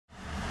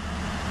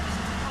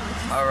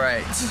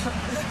Alright.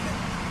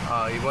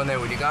 이번에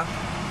우리가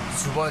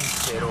두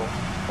번째로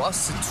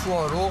버스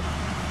투어로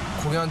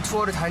공연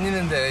투어를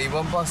다니는데,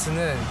 이번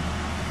버스는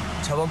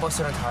저번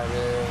버스랑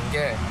다른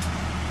게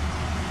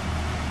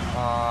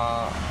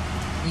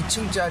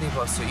 2층짜리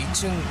버스,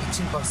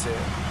 2층 버스예요.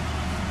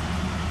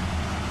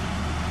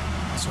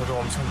 저도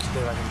엄청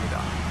기대가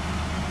됩니다.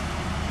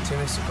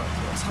 재밌을 것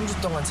같아요.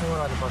 3주 동안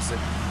생활하는 버스.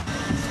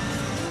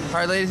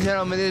 Alright, ladies and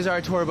gentlemen, this is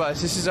our tour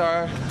bus. This is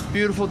our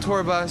beautiful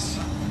tour bus.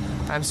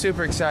 I'm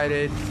super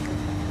excited.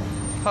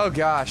 Oh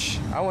gosh,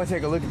 I want to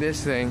take a look at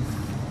this thing.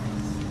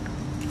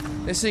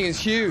 This thing is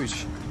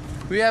huge.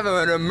 We have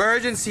an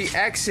emergency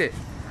exit.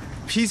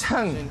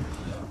 비상.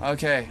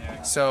 Okay,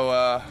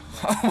 so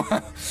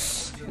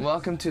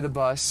welcome to the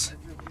bus.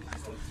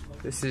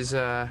 This is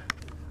the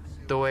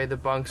way the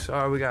bunks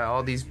are. We got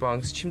all these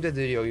bunks.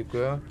 침대들이 여기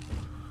있고요.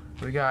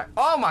 We got,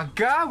 oh my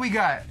god, we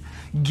got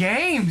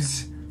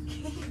games.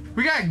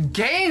 We got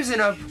games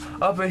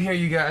up in here,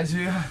 you guys.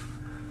 We got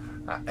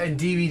and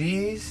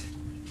DVDs.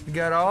 We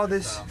got all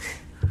this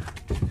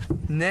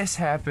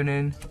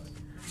happening.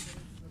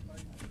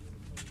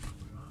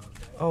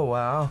 Oh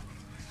wow.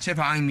 제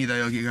방입니다,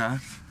 여기가.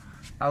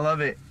 I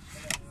love it.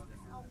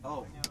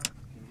 Oh.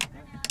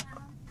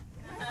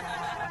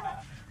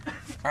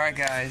 Alright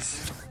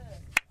guys.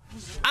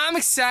 I'm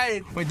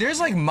excited. Wait, there's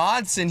like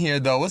moths in here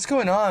though. What's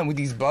going on with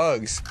these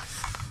bugs?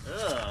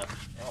 Ugh.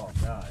 Oh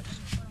gosh.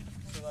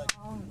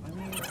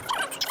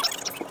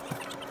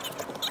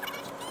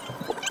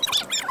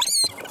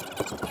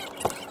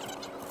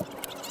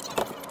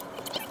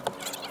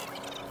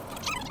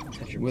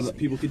 With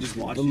people could just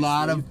watch. A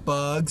lot of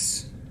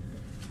bugs.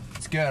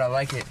 It's good. I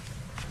like it.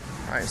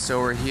 All right, so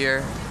we're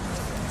here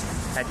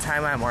at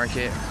Taimai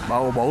Market.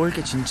 먹을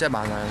게 진짜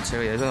많아요.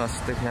 제가 예전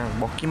왔을 때 그냥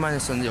먹기만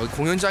했었는데 여기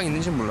공연장이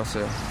있는지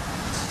몰랐어요.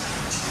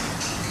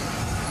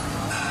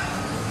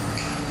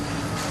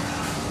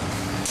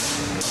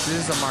 This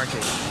is the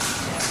market.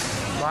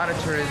 A lot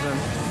of tourism.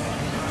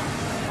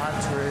 A lot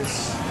of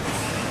tourists.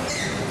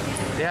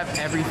 They have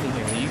everything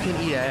here. You can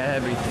eat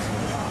everything.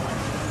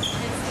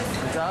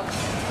 What's up?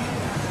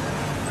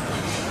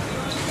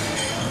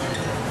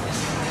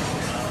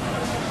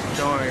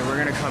 Don't worry, we're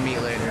gonna come eat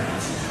later.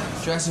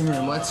 Dressing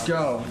room, let's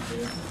go.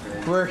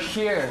 We're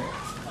here.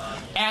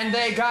 And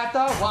they got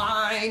the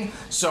wine,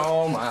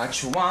 so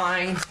much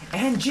wine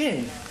and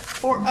gin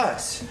for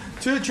us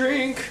to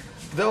drink.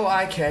 Though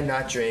I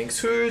cannot drink.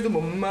 술도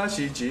못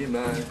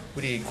마시지만.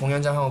 우리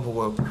공연장 한번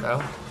보고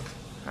올까요?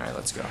 Alright,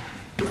 let's go.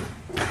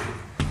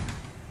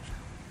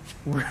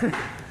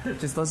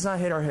 Just let's not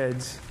hit our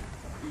heads.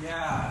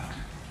 Yeah,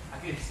 I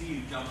can see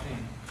you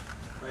jumping.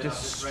 Right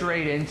just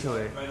straight into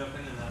it. Right up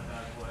into that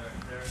bad boy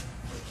right there.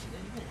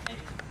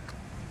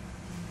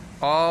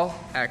 All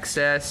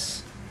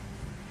access.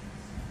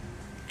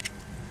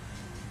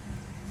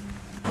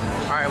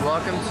 Alright,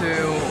 welcome to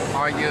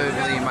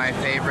arguably my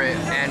favorite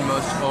and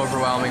most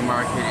overwhelming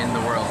market in the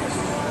world.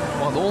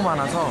 와, 너무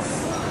많아서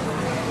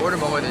뭐를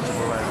먹어야 될지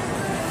몰라요.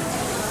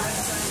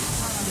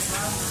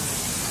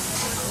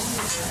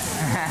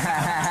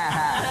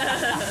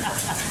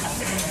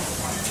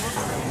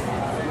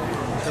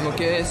 잘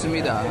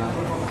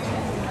먹겠습니다.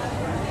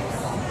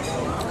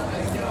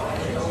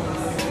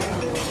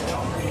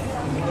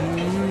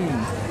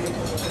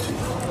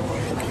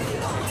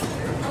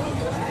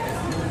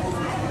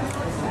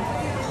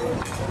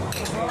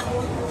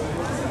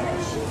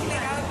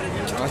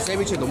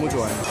 세비체 너무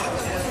좋아요.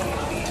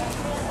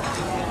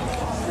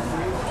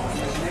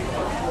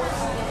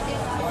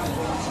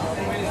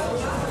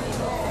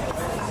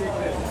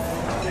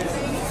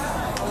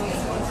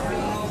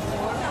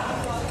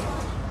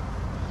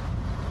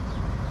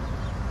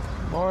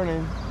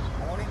 Morning.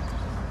 Morning.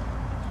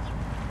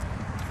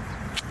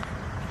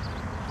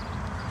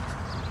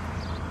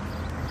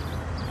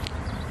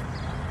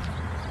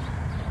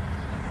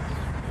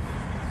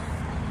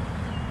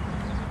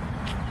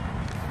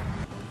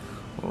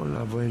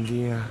 Hola, buen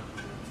día.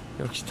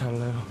 역시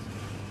달라요.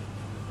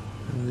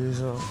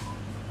 여기서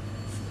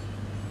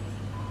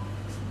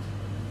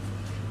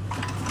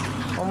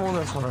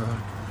어머나 살아요.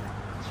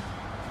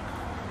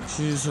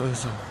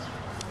 주유소에서.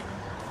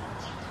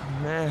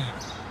 네.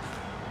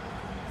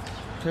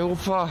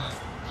 배고파.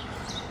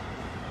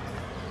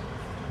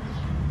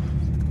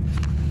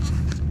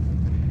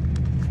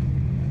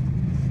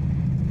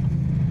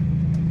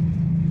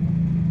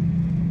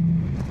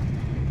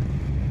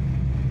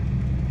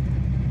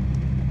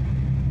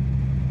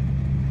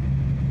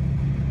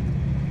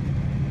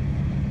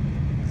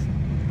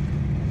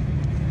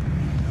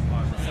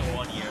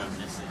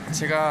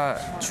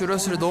 제가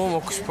추러스를 너무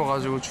먹고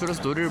싶어가지고 추러스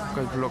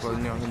노래를까지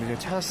불렀거든요. 근데 제가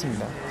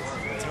찾았습니다.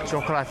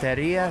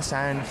 Chocolateria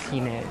San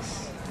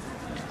Ginés.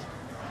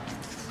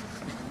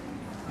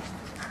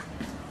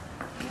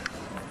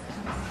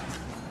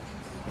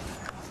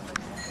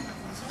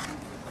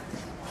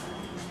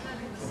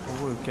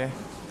 보고 올게.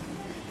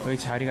 여기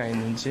자리가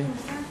있는지.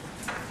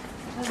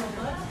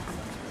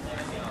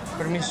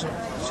 Permiso,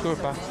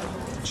 disculpa.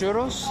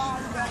 Churros?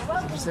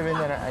 Se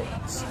venden ahí.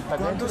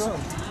 ¿Cuántos son?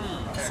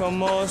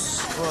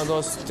 Somos 1,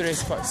 2,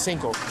 3, 4,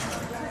 5.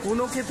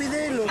 Uno que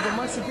pide, los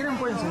demás si quieren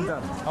pueden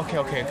sentar.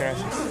 오케이,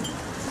 gracias.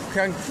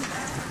 그냥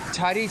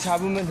자리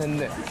잡으면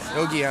된대.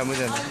 여기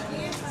아무데나.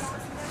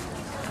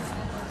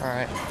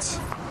 Alright.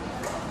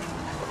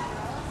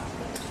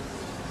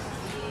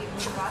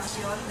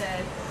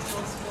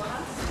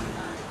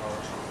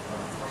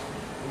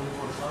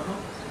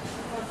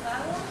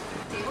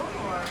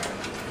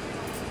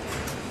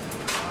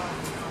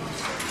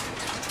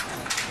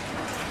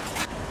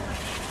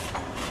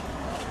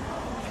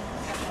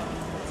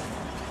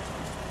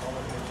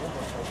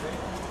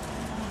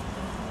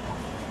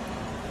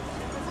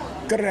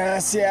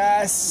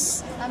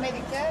 Gracias.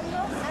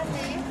 Americano,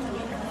 así.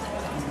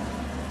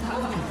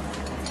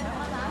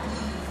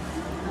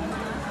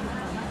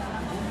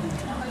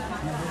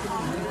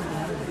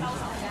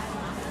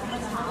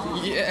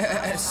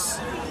 Yes.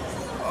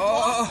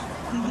 Oh.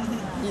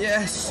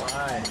 Yes.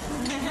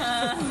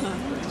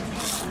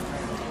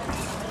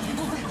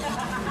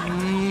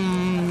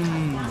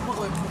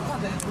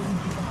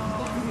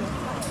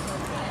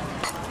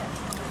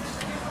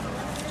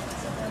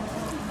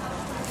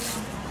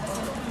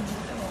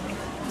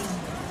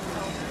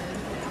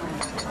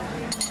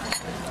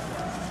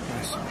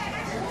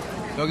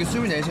 여기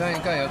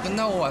 24시간이니까 여기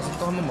끝나고 와서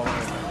또 한번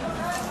먹어야겠다.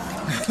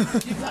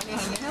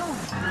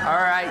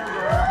 Alright,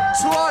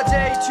 tour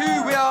day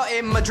 2, we are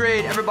in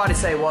Madrid. Everybody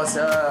say what's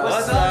up.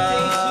 What's up?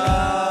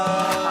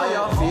 How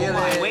y'all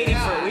feeling?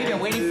 We've been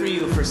waiting for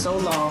you for so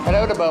long.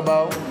 Hello to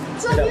Bobo.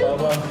 Hello,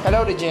 Bobo.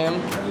 Hello to Jim.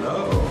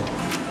 Hello.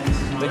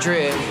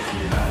 Madrid.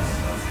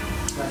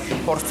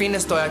 Por fin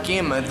estoy aquí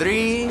en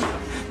Madrid.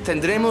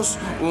 Tendremos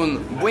un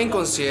buen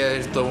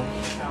concierto.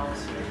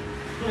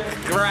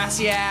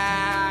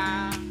 Gracias.